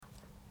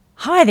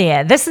Hi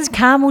there, this is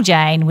Carmel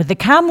Jane with the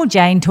Carmel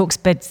Jane Talks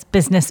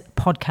Business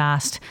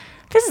podcast.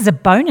 This is a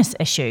bonus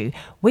issue.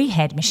 We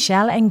had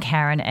Michelle and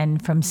Karen in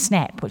from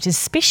SNAP, which is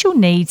Special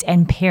Needs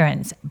and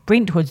Parents,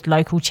 Brentwood's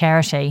local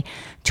charity,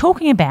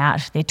 talking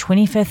about their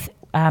 25th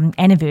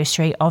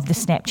anniversary of the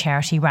SNAP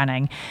charity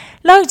running.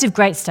 Loads of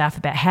great stuff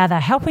about how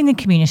they're helping the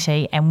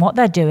community and what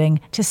they're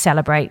doing to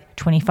celebrate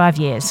 25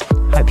 years.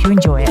 Hope you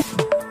enjoy it.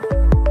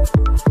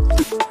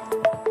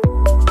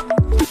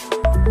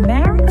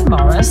 Maren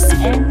Morris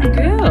and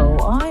Girl.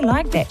 I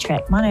like that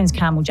track. My name's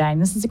Carmel Jane.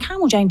 This is a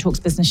Carmel Jane Talks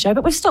Business show,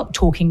 but we've stopped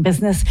talking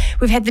business.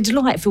 We've had the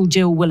delightful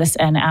Jill Willis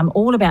in,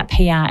 all about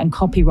PR and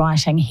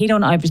copywriting. Head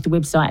on over to the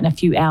website in a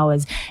few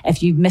hours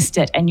if you've missed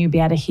it, and you'll be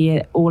able to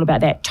hear all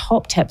about that.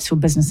 Top tips for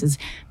businesses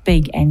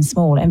big and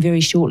small. And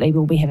very shortly,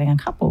 we'll be having a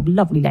couple of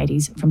lovely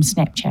ladies from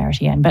SNAP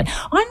charity in. But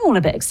I'm all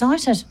a bit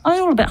excited.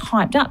 I'm all a bit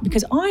hyped up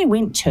because I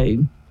went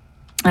to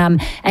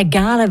a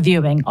gala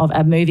viewing of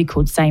a movie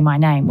called Say My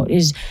Name,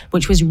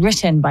 which was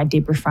written by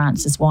Deborah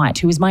Frances-White,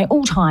 who is my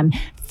all-time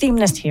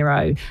feminist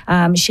hero.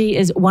 She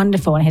is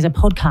wonderful and has a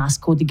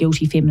podcast called The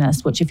Guilty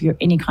Feminist, which if you're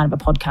any kind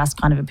of a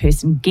podcast kind of a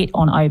person, get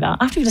on over.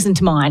 After you listen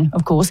to mine,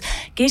 of course,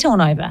 get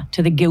on over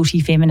to The Guilty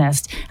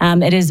Feminist.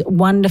 It is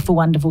wonderful,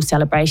 wonderful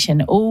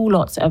celebration. All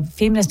lots of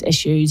feminist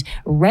issues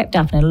wrapped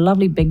up in a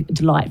lovely, big,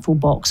 delightful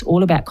box,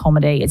 all about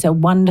comedy. It's a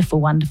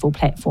wonderful, wonderful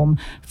platform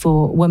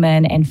for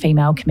women and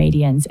female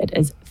comedians. It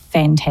is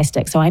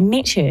fantastic. So I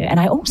met her, and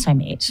I also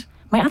met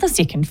my other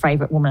second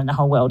favourite woman in the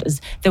whole world is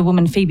the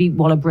woman Phoebe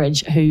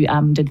Waller-Bridge, who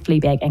did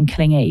Fleabag and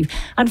Killing Eve.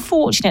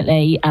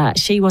 Unfortunately,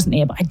 she wasn't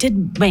there, but I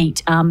did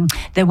meet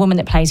the woman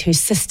that plays her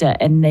sister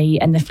in the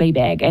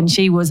Fleabag, and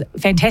she was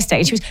fantastic.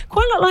 And she was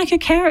quite a lot like her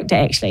character,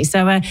 actually.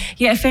 So,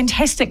 a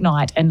fantastic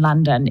night in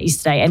London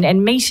yesterday,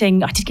 and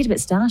meeting. I did get a bit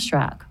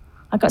starstruck.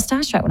 I got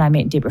starstruck when I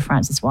met Deborah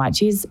Frances-White.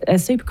 She's a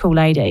super cool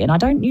lady, and I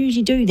don't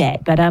usually do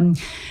that.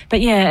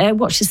 But yeah,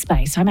 watch the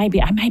space. I maybe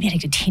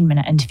take a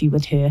 10-minute interview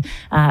with her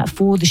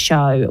for the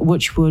show,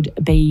 which would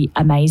be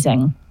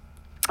amazing.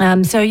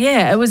 So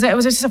yeah, it was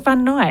just a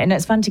fun night, and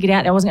it's fun to get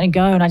out there. I wasn't going to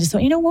go, and I just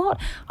thought, you know what?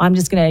 I'm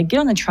just going to get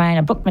on the train.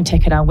 I booked my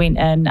ticket. I went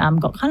in,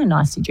 got kind of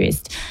nicely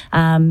dressed,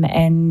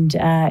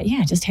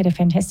 just had a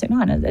fantastic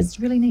night. It's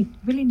really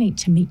neat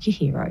to meet your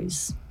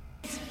heroes.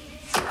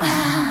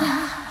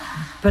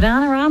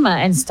 Bananarama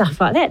and stuff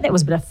like that. That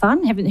was a bit of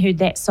fun. Haven't heard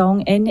that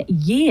song in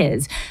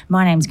years.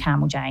 My name's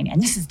Carmel Jane, and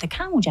this is the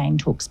Carmel Jane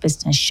Talks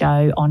Business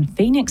show on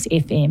Phoenix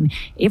FM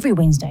every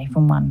Wednesday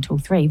from 1 till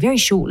 3. Very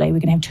shortly, we're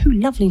going to have two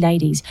lovely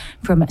ladies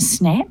from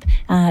SNAP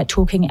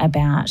talking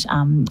about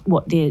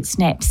what their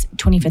SNAP's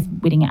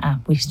 25th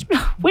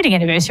wedding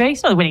anniversary.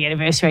 It's not a wedding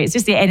anniversary. It's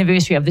just the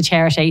anniversary of the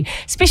charity,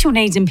 Special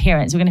Needs and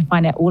Parents. We're going to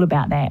find out all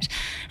about that.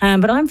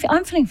 But I'm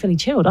feeling fairly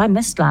chilled. I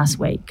missed last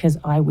week because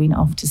I went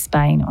off to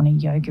Spain on a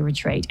yoga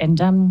retreat.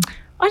 And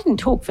I didn't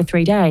talk for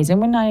 3 days. And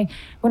when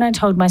I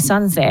told my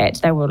sons that,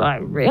 they were like,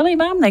 really,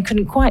 Mum? They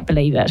couldn't quite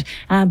believe it.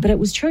 But it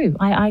was true.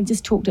 I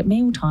just talked at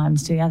meal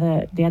times to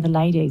the other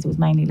ladies. It was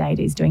mainly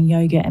ladies doing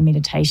yoga and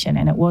meditation,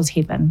 and it was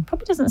heaven.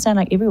 Probably doesn't sound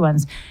like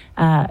everyone's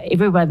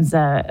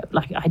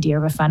like idea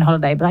of a fun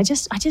holiday, but I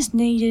just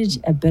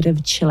needed a bit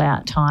of chill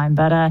out time.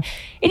 But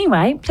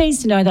anyway,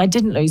 pleased to know that I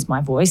didn't lose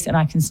my voice and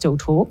I can still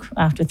talk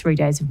after 3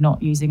 days of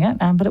not using it.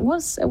 But it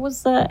was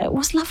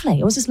lovely.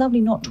 It was just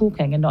lovely not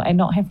talking and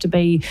not have to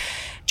be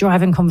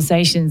driving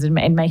conversations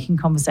and making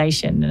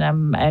conversation,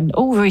 and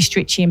all very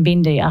stretchy and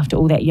bendy after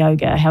all that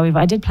yoga. However,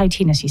 I did play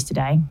tennis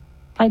yesterday.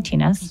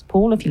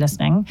 Paul, if you're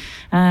listening.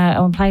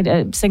 I played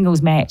a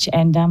singles match,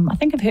 and I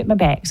think I've hurt my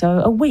back. So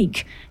a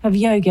week of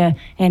yoga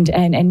and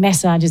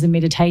massages and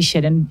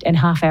meditation and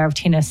half hour of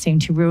tennis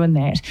seemed to ruin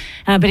that.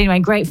 But anyway,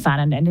 great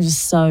fun, and it was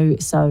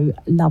so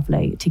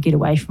lovely to get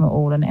away from it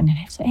all and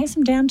have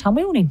some downtime.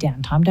 We all need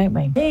downtime, don't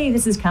we? Hey,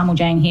 this is Carmel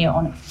Jane here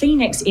on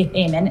Phoenix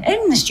FM, and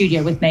in the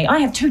studio with me, I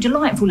have two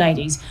delightful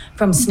ladies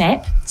from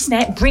SNAP,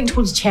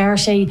 Brentwood's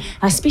charity,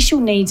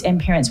 Special Needs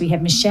and Parents. We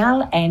have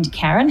Michelle and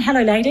Karen.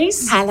 Hello,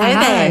 ladies. Hello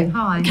there.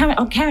 Hi.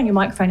 Karen, your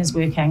microphone is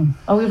working.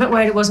 Oh, we were a bit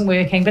worried it wasn't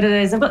working, but it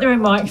is. I've got their own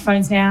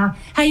microphones now.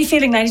 How are you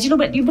feeling, ladies? You're a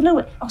little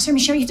bit. Oh, sorry,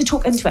 Michelle, you have to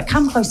talk into it.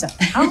 Come closer.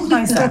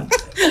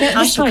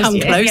 I shall come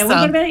closer. Yeah,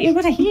 what about it? You've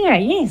got to hear.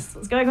 Yes,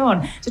 what's going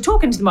on? So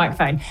talk into the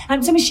microphone.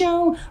 So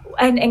Michelle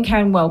and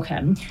Karen,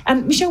 welcome.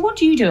 Michelle, what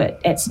do you do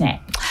at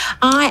SNAP?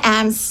 I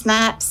am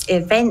SNAP's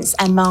events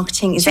and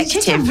marketing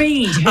executive.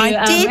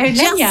 I did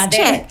just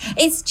check.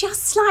 It's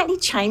just slightly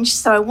changed,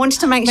 so I wanted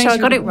to make sure I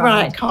got it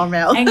right,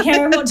 Carmel. And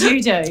Karen, what do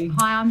you do?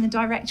 Hi, I'm the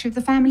Director of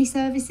the Family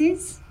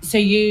Services. So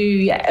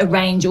you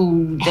arrange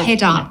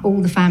head up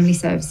all the family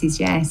services,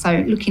 yeah. So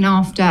looking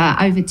after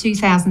over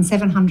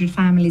 2,700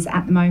 families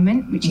at the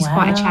moment, which is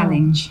quite a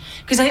challenge.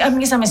 Because I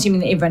guess I'm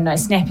assuming that everyone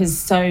knows SNAP is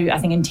so, I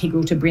think,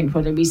 integral to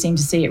Brentwood, and we seem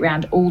to see it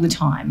around all the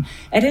time.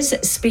 It is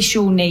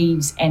Special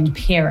Needs and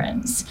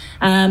Parents.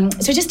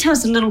 So just tell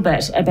us a little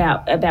bit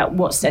about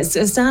what's that.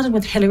 So it started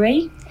with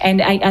Hillary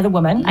and 8 other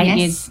women,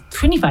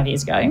 25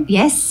 years ago.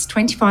 Yes,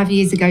 25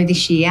 years ago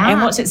this year.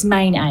 And what's its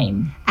main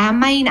aim? Our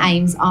main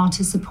aims are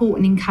to support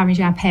and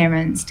encourage our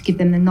parents to give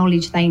them the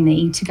knowledge they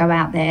need to go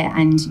out there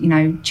and,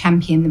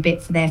 champion the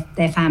bit for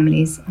their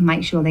families and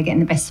make sure they're getting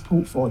the best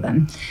support for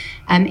them.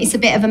 It's a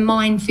bit of a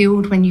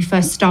minefield when you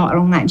first start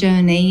along that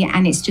journey,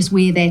 and it's just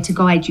we're there to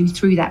guide you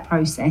through that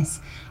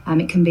process.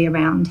 It can be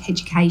around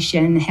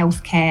education,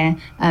 healthcare,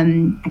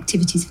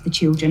 activities for the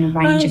children, a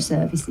range of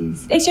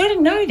services. Actually, I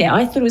didn't know that.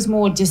 I thought it was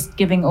more just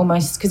giving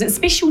almost, because it's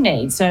special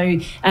needs. So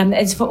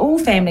it's for all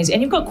families,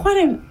 and you've got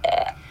quite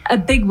a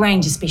big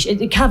range of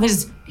special. It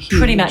covers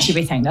pretty much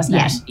everything, doesn't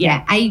it?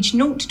 Yeah. Age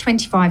 0 to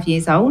 25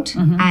 years old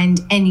and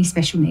any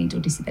special need or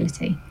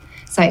disability.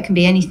 So it can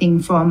be anything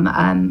from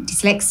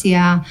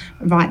dyslexia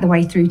right the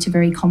way through to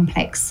very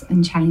complex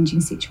and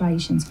challenging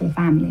situations for the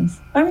families.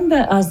 I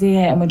remember I was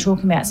there and we're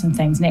talking about some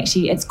things, and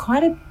actually it's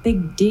quite a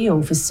big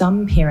deal for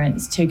some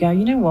parents to go,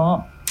 you know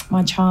what,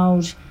 my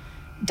child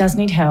does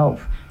need help.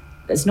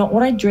 It's not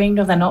what I dreamed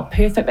of. They're not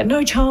perfect, but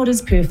no child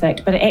is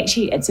perfect. But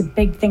it's a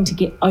big thing to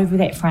get over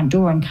that front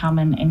door and come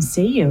in and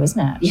see you, isn't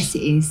it? Yes,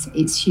 it is.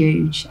 It's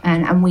huge.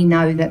 And we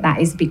know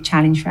that is a big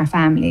challenge for our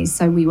families.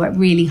 So we work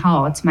really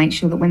hard to make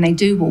sure that when they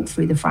do walk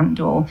through the front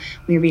door,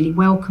 we're really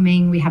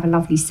welcoming. We have a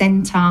lovely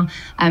centre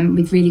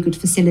with really good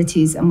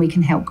facilities, and we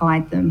can help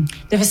guide them.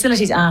 The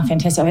facilities are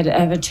fantastic. I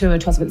had a tour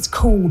twice, but it's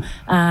cool.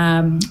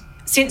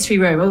 Sensory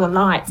room, all the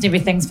lights and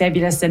everything's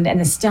fabulous, and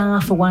the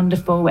staff are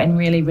wonderful and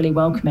really, really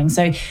welcoming.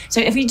 So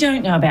if you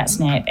don't know about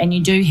SNAP and you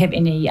do have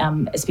any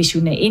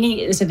special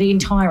need, so the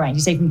entire range,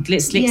 you say from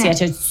dyslexia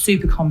to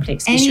super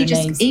complex special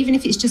needs. Even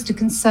if it's just a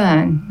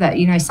concern that,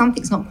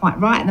 something's not quite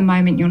right at the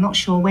moment, you're not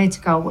sure where to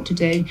go or what to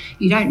do,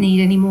 you don't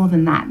need any more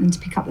than that than to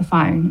pick up the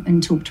phone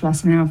and talk to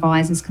us, and our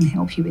advisors can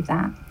help you with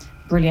that.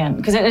 Brilliant.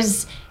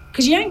 Because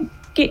you don't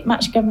get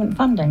much government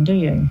funding, do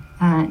you?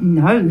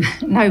 No,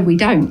 we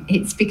don't.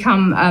 It's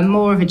become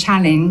more of a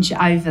challenge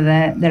over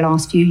the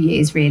last few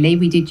years, really.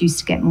 We did used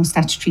to get more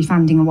statutory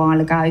funding a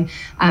while ago.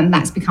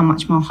 That's become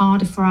much more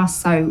harder for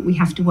us, so we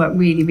have to work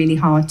really, really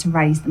hard to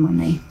raise the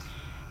money.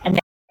 And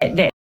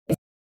that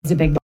is a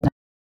big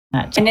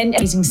and then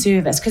using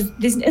service, because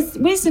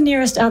where's the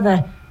nearest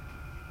other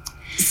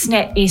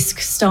SNAP-esque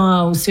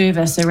style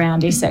service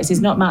around Essex?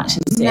 There's not much,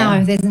 is there?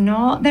 No, there's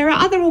not. There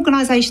are other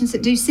organisations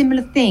that do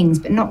similar things,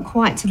 but not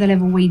quite to the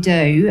level we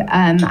do.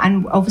 And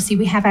obviously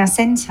we have our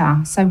centre,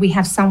 so we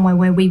have somewhere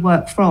where we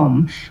work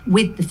from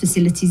with the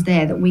facilities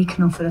there that we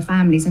can offer the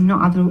families, and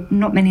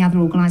not many other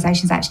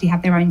organisations actually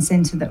have their own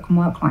centre that can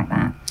work like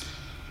that.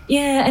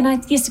 Yeah, and I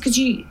guess because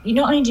you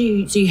not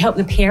only do you help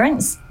the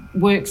parents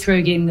work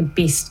through getting the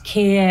best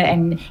care,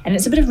 and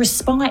it's a bit of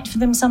respite for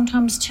them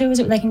sometimes too, is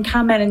it? They can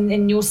come in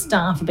and your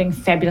staff are being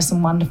fabulous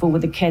and wonderful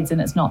with the kids, and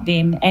it's not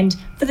them. And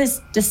for the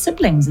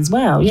siblings as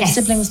well. Yes.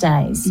 Siblings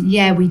days.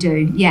 Yeah, we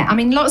do. Yeah, I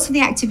mean, lots of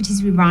the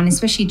activities we run,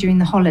 especially during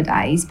the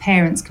holidays,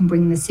 parents can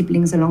bring the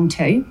siblings along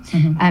too.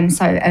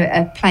 So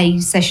a play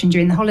session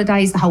during the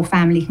holidays, the whole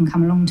family can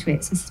come along to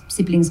it, so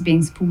siblings are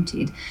being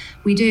supported.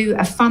 We do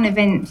a fun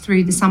event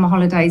through the summer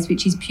holidays,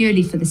 which is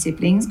purely for the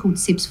siblings, called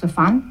Sibs for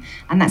Fun,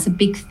 and that's a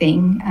big thing.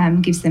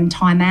 Gives them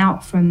time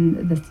out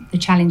from the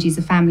challenges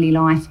of family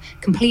life,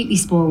 completely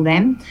spoil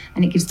them,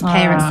 and it gives the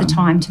parents the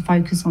time to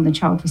focus on the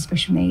child with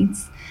special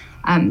needs.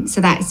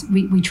 So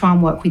we try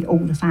and work with all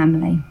the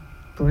family.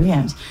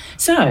 Brilliant.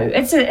 So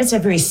it's a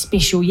very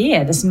special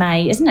year, this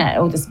May, isn't it?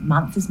 Or this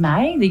month is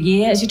May. The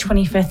year is your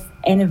 25th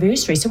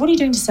anniversary. So what are you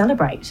doing to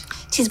celebrate?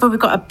 We've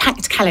got a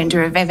packed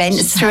calendar of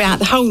events throughout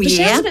the whole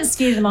year. Michelle's a bit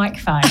scared of the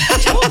microphone.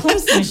 Of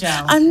course,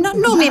 Michelle. I'm not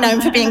normally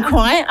known for being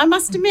quiet, I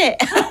must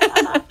admit.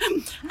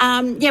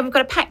 We've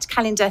got a packed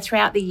calendar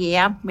throughout the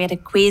year. We had a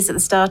quiz at the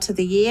start of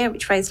the year,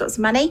 which raised lots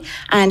of money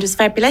and was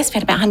fabulous. We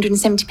had about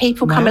 170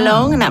 people come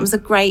along, and that was a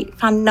great,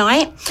 fun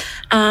night.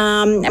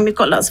 And we've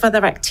got lots of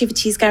other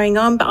activities going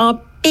on, but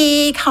our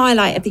big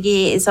highlight of the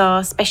year is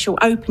our special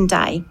open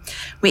day,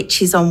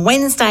 which is on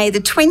Wednesday, the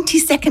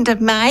 22nd of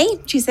May,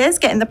 she says,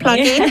 getting the plug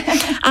in.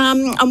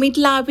 And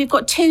we've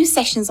got 2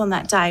 sessions on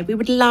that day. We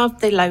would love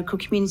the local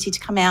community to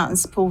come out and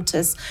support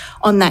us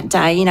on that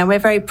day. We're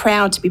very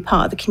proud to be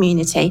part of the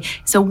community.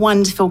 It's a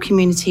wonderful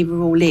community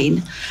we're all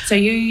in. So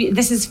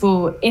this is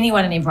for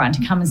anyone and everyone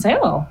to come and say,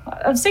 oh,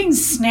 I've seen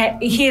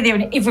SNAP here, there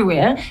and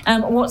everywhere.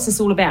 What's this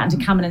all about? And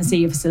to come in and see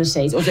your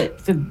facilities, or is it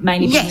for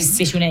mainly people with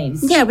special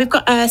needs? Yeah, we've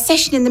got a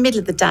session in the middle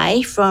of the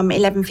day from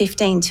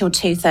 11:15 till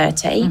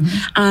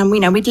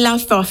 2:30. We'd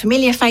love for our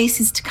familiar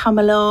faces to come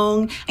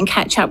along and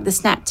catch up with the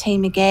SNAP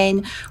team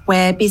again.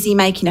 We're busy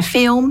making a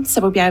film,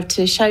 so we'll be able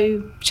to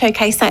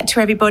showcase that to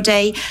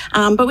everybody.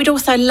 But we'd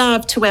also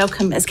love to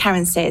welcome, as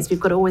Karen says,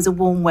 we've got always a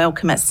warm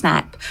welcome at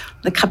SNAP.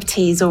 The cup of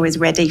tea is always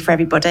ready for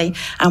everybody,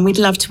 and we'd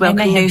love to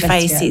welcome new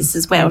faces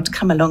as well to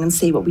come along and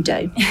see what we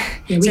do.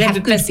 We have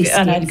good biscuits.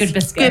 Good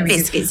biscuits. Good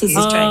biscuits, this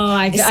is true.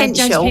 I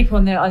judge people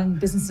on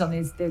businesses on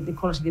the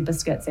quality of the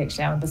biscuits.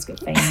 Actually, I'm a biscuit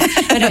fan.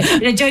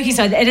 But joking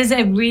aside, it is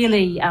a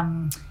really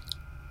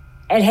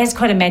it has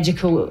quite a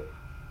magical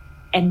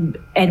and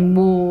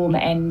warm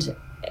and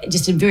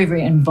just a very,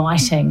 very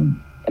inviting.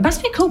 It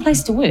must be a cool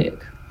place to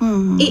work.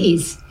 It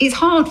is. It's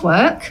hard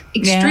work,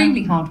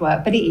 extremely hard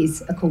work, but it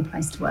is a cool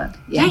place to work.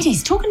 Yeah.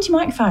 Ladies, talking to your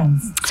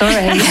microphones.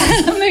 Sorry,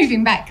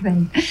 moving back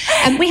then.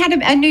 We had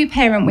a new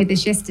parent with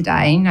us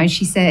yesterday. You know,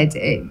 she said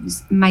it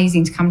was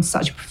amazing to come to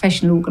such a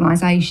professional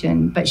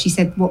organisation, but she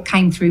said what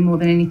came through more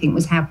than anything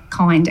was how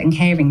kind and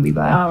caring we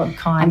were. Oh,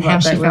 kind. And how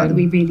she felt that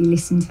we really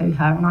listened to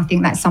her. And I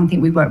think that's something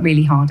we work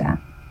really hard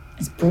at.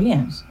 It's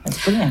brilliant.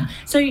 It's brilliant.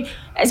 So,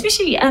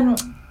 especially...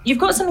 you've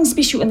got something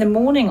special in the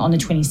morning on the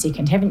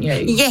 22nd, haven't you?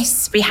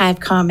 Yes, we have,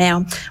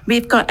 Carmel.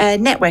 We've got a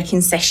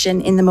networking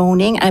session in the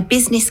morning, a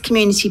business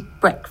community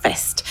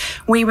breakfast.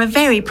 We were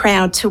very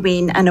proud to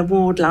win an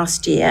award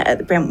last year at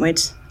the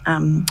Brentwood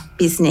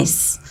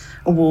Business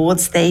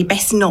Awards, the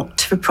best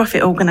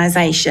not-for-profit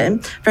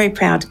organisation. Very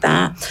proud of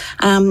that.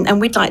 And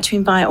we'd like to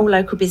invite all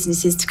local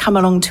businesses to come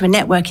along to a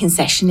networking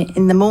session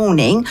in the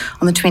morning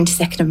on the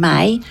 22nd of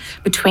May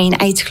between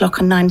 8 o'clock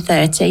and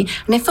 9:30.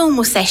 An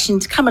informal session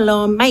to come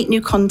along, make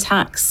new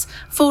contacts,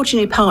 forge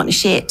new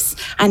partnerships.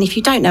 And if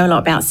you don't know a lot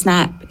about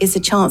Snap, it's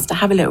a chance to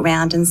have a look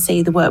around and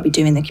see the work we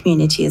do in the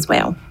community as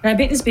well. And I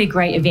bet this would be a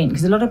great event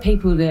because a lot of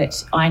people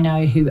that I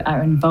know who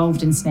are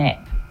involved in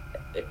Snap,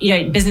 you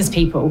know, business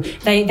people,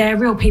 they're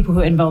real people who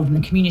are involved in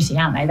the community,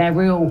 aren't they? They're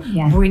real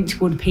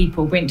Brentwood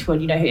people,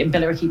 you know, and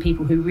Billericay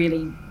people who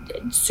really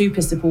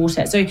super support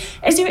it. So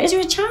is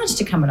there a charge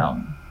to come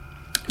along?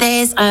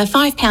 There's a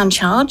 £5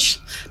 charge,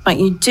 but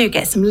you do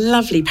get some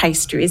lovely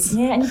pastries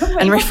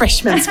and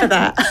refreshments for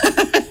that.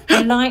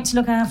 I like to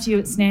look after you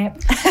at Snap.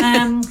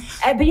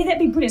 But yeah, that'd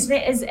be brilliant. So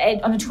that is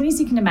on the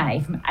 22nd of May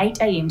from 8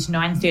 a.m. to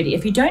 9:30.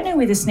 If you don't know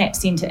where the Snap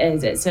Centre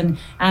is, it's in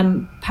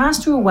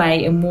Pastoral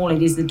Way in Morley.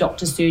 There's the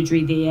doctor's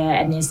surgery there,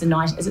 and there's the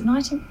Nightingale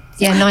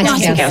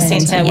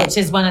Centre, which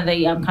is one of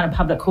the kind of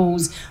public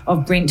halls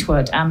of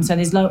Brentwood. So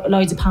there's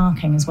loads of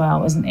parking as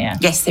well, isn't there?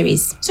 Yes, there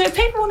is. So if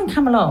people want to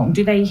come along,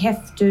 do they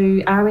have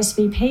to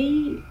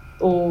RSVP?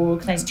 Or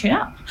can they just turn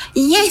up?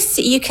 Yes,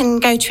 you can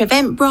go to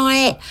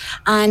Eventbrite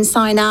and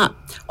sign up,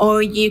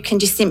 or you can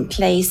just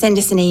simply send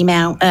us an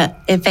email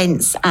at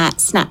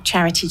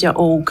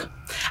events@snapcharity.org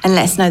and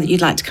let us know that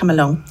you'd like to come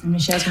along. And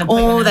Michelle's going to put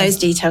all those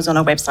details on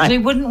our website. We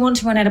wouldn't want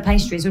to run out of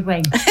pastries, would we?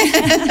 No,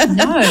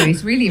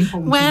 it's really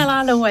important. Well,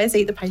 I'll always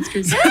eat the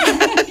pastries.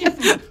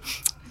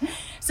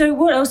 So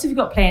what else have you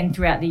got planned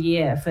throughout the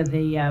year for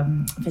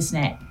for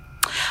Snap?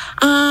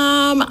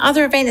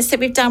 Other events that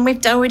we've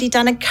already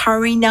done a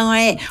curry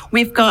night.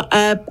 We've got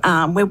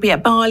we'll be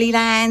at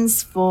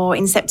Barleylands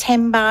in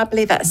September. I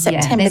believe that's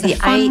September the 8th. There's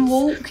a fun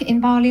walk in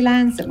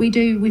Barleylands that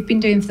we've been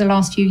doing for the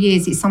last few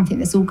years. It's something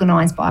that's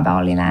organised by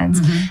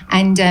Barleylands,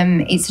 and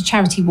it's a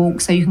charity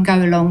walk, so you can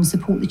go along,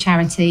 support the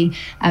charity.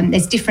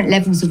 There's different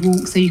levels of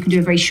walk, so you can do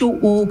a very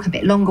short walk, a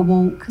bit longer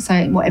walk.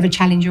 So whatever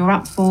challenge you're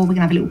up for, we're going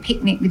to have a little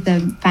picnic with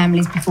the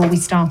families before we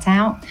start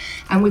out,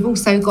 and we've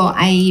also got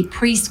a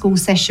preschool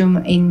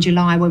session in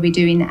July where we're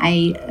doing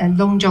a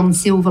Long John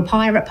Silver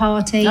pirate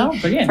party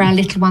for our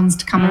little ones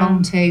to come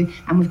along to,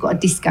 and we've got a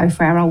disco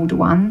for our older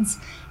ones.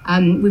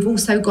 We've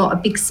also got a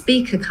big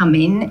speaker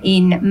coming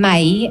in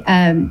May,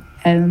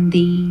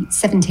 the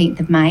 17th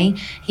of May.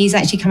 He's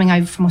actually coming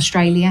over from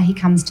Australia. He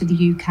comes to the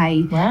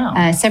UK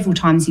several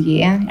times a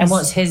year. And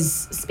what's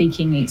his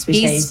speaking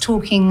expertise? He's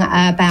talking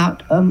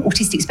about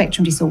autistic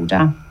spectrum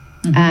disorder.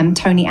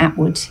 Tony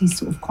Atwood, he's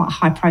sort of quite a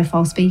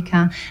high-profile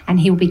speaker,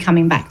 and he'll be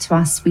coming back to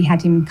us. We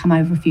had him come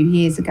over a few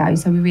years ago,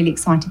 so we're really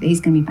excited that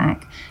he's going to be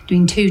back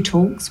doing 2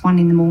 talks, one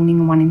in the morning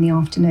and one in the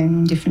afternoon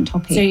on different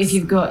topics.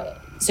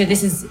 So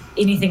this is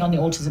anything on the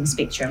autism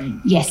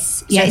spectrum?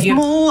 Yes. So yeah,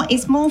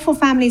 it's more for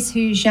families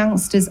whose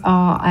youngsters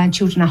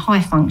children are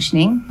high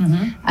functioning.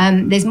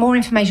 There's more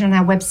information on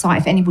our website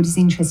if anybody's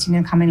interested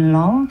in coming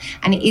along,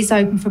 and it is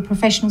open for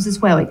professionals as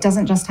well. It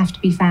doesn't just have to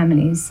be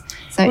families.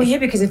 So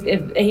because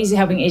if he's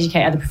helping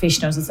educate other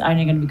professionals, it's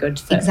only going to be good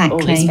for all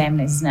these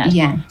families, isn't it?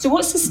 Yeah. So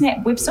what's the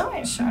Snap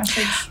website?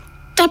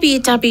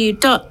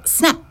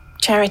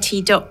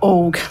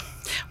 www.snapcharity.org.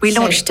 We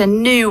launched a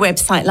new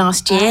website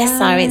last year,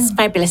 so it's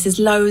fabulous. There's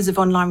loads of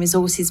online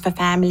resources for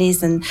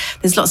families, and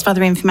there's lots of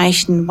other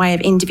information in the way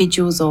of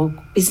individuals or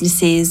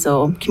businesses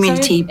or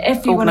community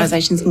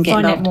organisations can get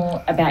involved. If you want to find out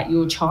more about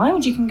your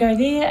child, you can go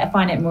there,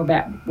 find out more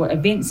about what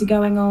events are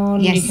going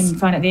on. Yes. You can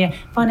find out there,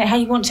 find out how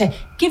you want to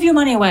give your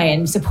money away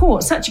and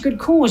support such a good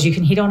cause. You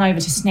can head on over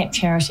to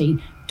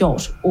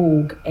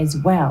snapcharity.org as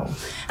well.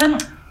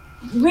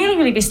 Really,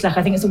 really best luck.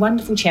 I think it's a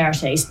wonderful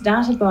charity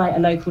started by a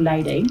local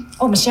lady.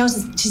 Oh,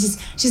 Michelle's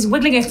she's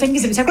wiggling her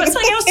fingers at me. So I've got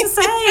something else to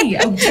say.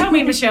 Oh, tell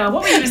me, Michelle,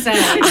 what were you going to say?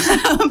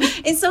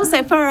 It's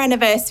also for our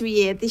anniversary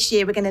year. This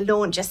year we're going to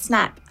launch a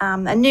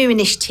new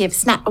initiative,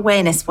 Snap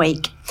Awareness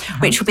Week,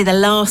 which will be the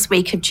last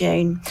week of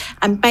June.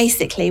 And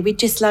basically, we'd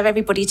just love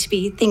everybody to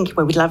be thinking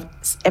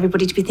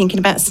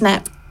about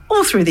Snap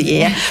all through the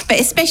year, but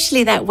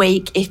especially that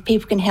week, if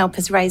people can help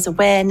us raise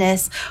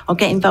awareness or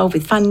get involved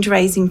with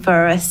fundraising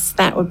for us,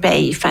 that would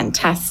be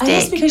fantastic. And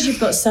that's because you've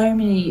got so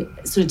many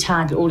sort of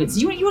target audiences.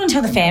 You want to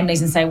tell the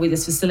families and say, with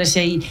this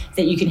facility,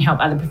 that you can help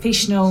other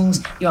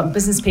professionals, you want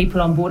business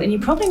people on board, and you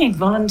probably need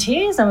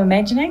volunteers, I'm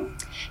imagining.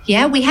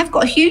 Yeah, we have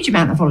got a huge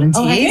amount of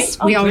volunteers.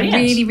 We are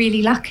really,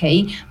 really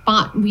lucky.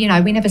 But, we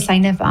never say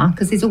never,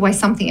 because there's always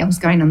something else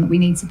going on that we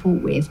need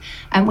support with.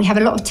 And we have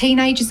a lot of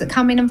teenagers that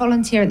come in and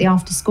volunteer at the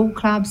after-school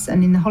clubs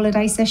and in the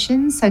holiday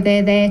sessions. So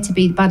they're there to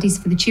be buddies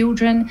for the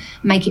children,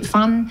 make it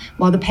fun,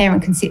 while the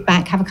parent can sit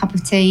back, have a cup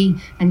of tea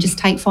and just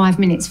take 5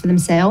 minutes for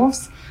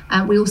themselves.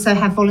 We also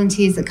have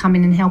volunteers that come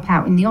in and help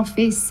out in the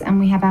office, and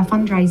we have our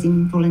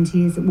fundraising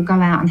volunteers that will go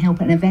out and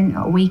help at an event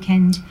at a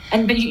weekend.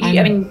 But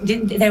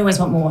they always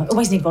want more.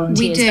 Always need volunteers.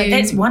 We do. But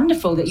that's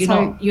wonderful that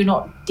you're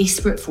not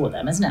desperate for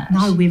them, isn't it?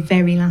 No, we're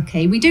very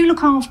lucky. We do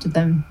look after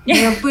them.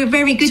 We're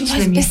very good to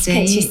them. You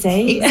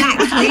see,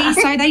 exactly.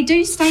 So they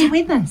do stay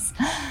with us.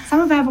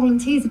 Some of our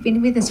volunteers have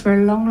been with us for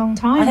a long, long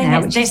time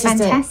now, which is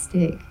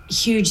fantastic.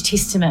 Huge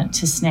testament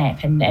to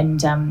SNAP,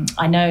 and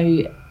I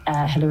know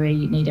Hilary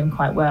Needham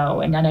quite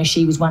well, and I know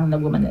she was one of the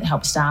women that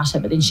helped start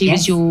it, but then she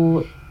was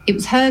your... It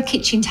was her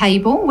kitchen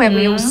table where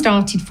we all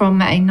started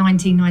from in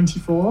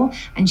 1994,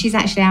 and she's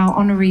actually our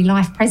honorary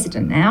life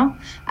president now,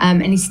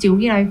 and is still,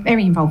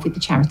 very involved with the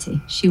charity.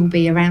 She'll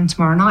be around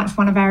tomorrow night for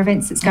one of our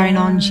events that's going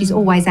on. She's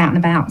always out and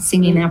about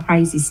singing our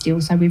praises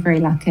still, so we're very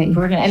lucky.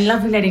 Brilliant. And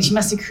lovely lady. She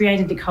must have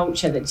created the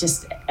culture that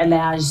just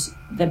allows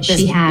the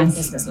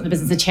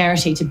the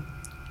charity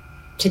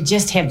to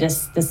just have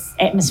this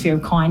atmosphere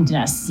of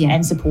kindness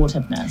and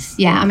supportiveness.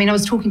 Yeah, I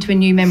was talking to a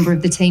new member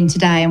of the team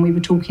today, and we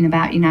were talking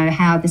about,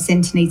 how the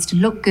centre needs to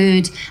look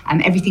good,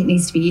 everything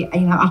needs to be,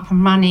 up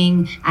and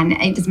running, and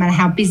it doesn't matter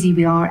how busy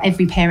we are,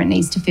 every parent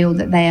needs to feel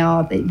that they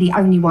are the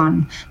only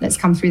one that's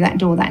come through that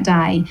door that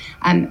day.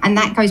 And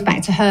that goes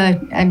back to her,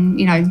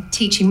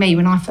 teaching me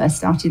when I first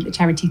started the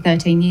charity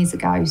 13 years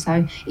ago.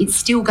 So it's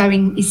still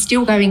going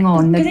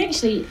on. Because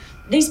actually,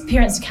 these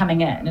parents are coming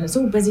in, and it's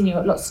all busy and you've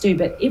got lots to do,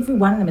 but every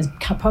one of them is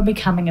probably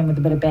coming in with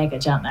a bit of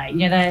baggage, aren't they?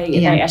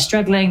 They are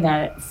struggling,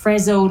 they're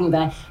frazzled, or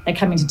they're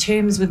coming to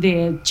terms with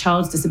their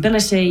child's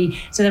disability.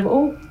 So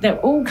they're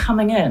all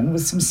coming in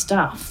with some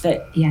stuff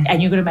and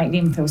you've got to make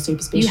them feel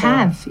super special. You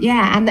have,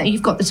 and that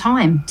you've got the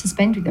time to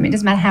spend with them. It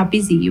doesn't matter how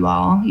busy you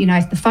are.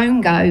 If the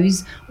phone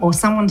goes or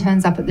someone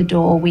turns up at the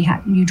door,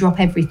 you drop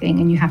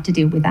everything and you have to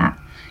deal with that.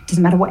 It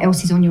doesn't matter what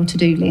else is on your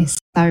to-do list.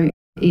 So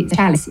it's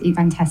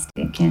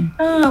fantastic, yeah.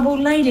 Oh, well,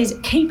 ladies,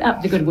 keep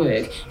up the good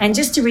work. And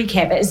just to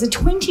recap, it is the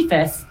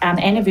 25th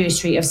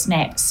anniversary of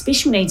SNAP,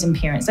 Special Needs and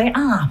Parents. They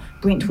are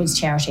Brentwood's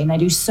charity, and they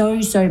do so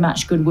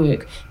much good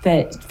work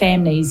for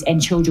families and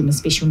children with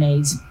special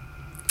needs.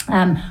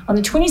 On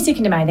the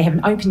 22nd of May, they have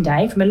an open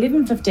day from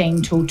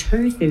 11:15 till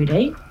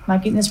 2:30. Am I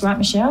getting this right,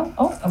 Michelle?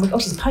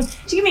 She's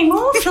give me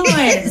more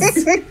flyers.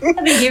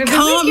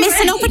 Can't miss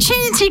an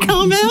opportunity,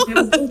 Carmel.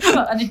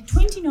 On the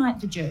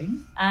 29th of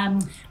June,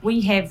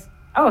 we have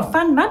a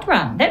fun mud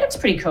run. That looks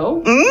pretty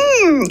cool.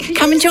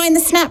 Come and join the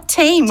SNAP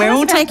team. We're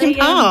all taking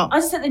part. I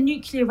was at the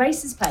Nuclear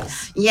Races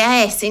place.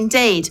 Yes,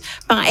 indeed.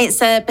 But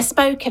it's a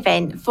bespoke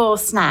event for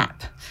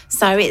SNAP.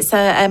 So it's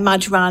a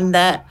mud run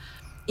that...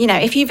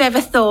 if you've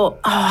ever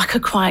thought,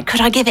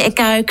 could I give it a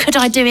go? Could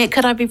I do it?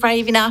 Could I be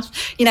brave enough?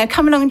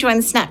 Come along and join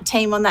the SNAP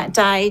team on that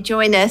day.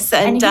 Join us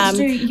and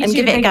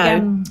give it a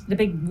go. The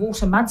big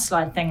water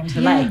mudslide thing into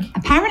the lake.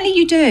 Apparently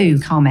you do,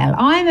 Carmel.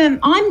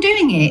 I'm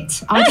doing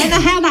it. I don't know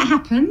how that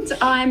happened.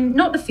 I'm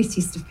not the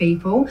fittest of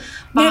people.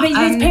 But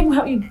there's people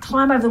help you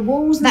climb over the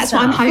walls and that's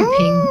stuff. What I'm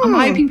hoping. I'm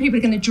hoping people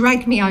are going to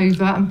drag me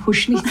over and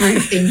push me through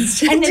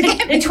things. And the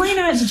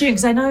 29th of June,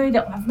 because I know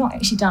that I've not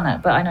actually done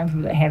it, but I know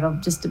people that have.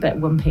 I'm just a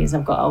bit wimpy as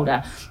I've got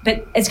older.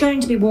 But it's going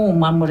to be warm,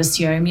 one would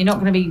assume. You're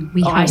not going to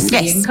be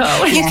icy and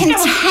cold. You can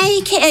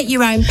take it at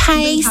your own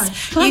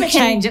pace. Climate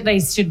change at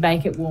least should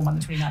make it warm on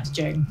the 29th of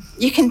June.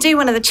 You can do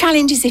one of the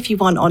challenges if you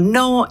want or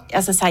not.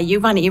 As I say, you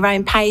run at your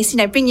own pace.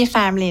 Bring your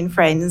family and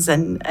friends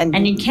and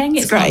you can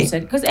get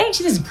sponsored, because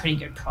actually there's a pretty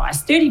good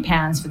price.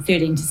 £30 for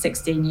 13 to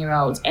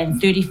 16-year-olds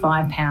and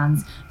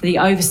 £35 for the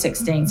over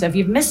 16. So if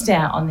you've missed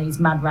out on these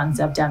mud runs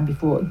I've done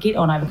before, get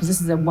on over, because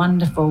this is a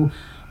wonderful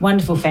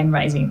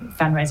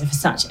fundraiser for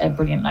such a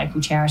brilliant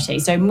local charity.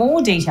 So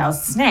more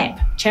details,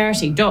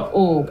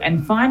 snapcharity.org,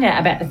 and find out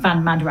about the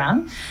fun mud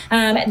run.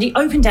 The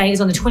open day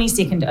is on the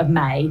 22nd of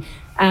May.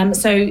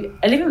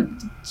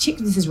 Check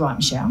this is right,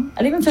 Michelle.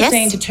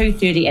 11:15 to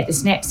 2:30 at the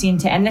SNAP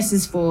Centre, and this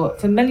is for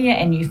familiar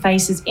and new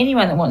faces,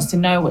 anyone that wants to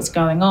know what's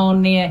going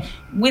on there,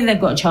 whether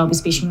they've got a child with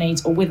special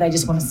needs or whether they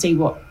just want to see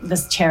what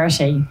this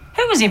charity,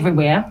 who is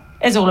everywhere,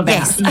 is all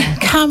about. Yes,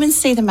 come and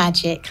see the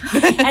magic.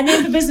 And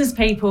then for business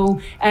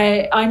people,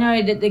 I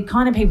know that the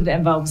kind of people that are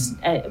involved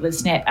with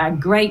SNAP are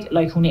great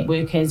local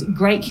networkers,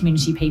 great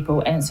community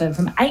people, and so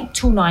from 8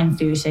 till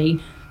 9:30,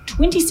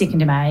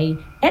 22nd of May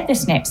at the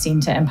SNAP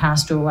Centre in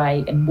Pastoral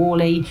Way in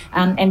Worley.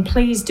 And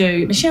please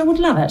do, Michelle would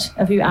love it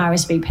if you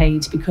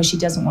RSVP'd, because she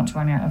doesn't want to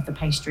run out of the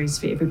pastries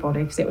for everybody,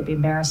 because that would be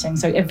embarrassing.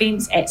 So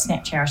events at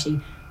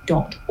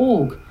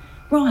snapcharity.org.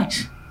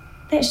 Right,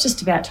 that's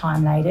just about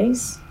time,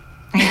 ladies.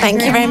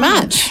 Thank you very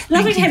much.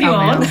 Lovely to have you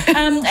on.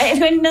 If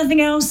you have nothing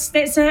else,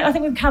 I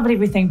think we've covered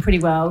everything pretty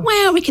well.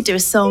 Well, we could do a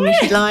song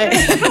if you'd like.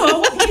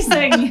 What can you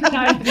sing.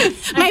 No.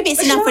 Maybe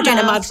it's enough we're doing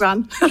a mud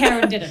run.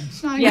 Karen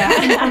didn't. No,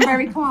 I'm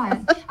very quiet.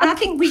 And I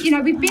think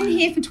we've been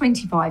here for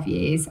 25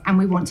 years and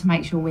we want to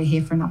make sure we're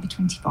here for another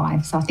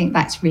 25. So I think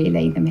that's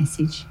really the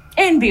message.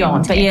 And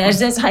beyond. But yeah,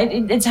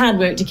 it's hard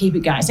work to keep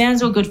it going. It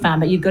sounds all good fun,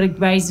 but you've got to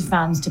raise the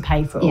funds to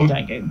pay for it all,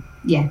 don't you?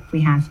 Yeah, we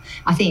have.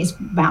 I think it's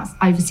about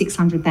over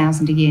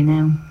 600,000 a year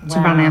now to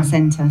run our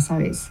centre. So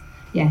it's,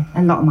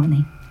 a lot of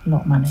money. A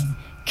lot of money.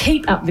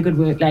 Keep up the good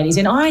work, ladies.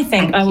 And I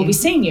think I will be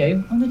seeing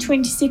you on the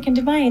 22nd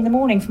of May in the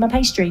morning for my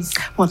pastries.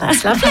 Well,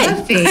 that's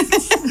lovely.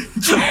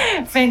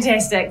 Perfect.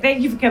 Fantastic.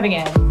 Thank you for coming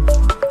in.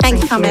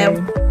 Thank you,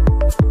 Carmel.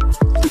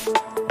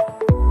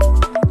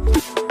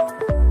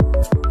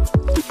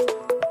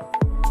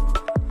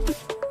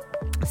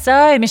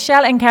 So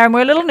Michelle and Karen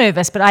were a little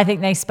nervous, but I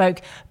think they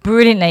spoke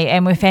brilliantly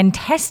and were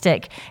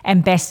fantastic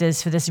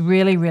ambassadors for this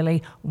really,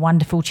 really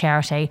wonderful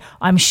charity.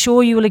 I'm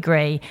sure you will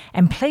agree.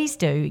 And please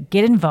do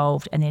get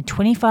involved in their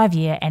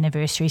 25-year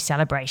anniversary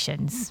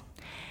celebrations.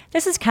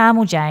 This is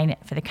Carmel Jane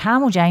for the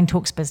Carmel Jane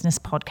Talks Business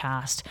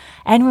podcast.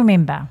 And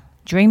remember,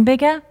 dream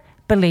bigger,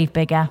 believe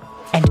bigger,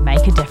 and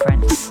make a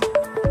difference.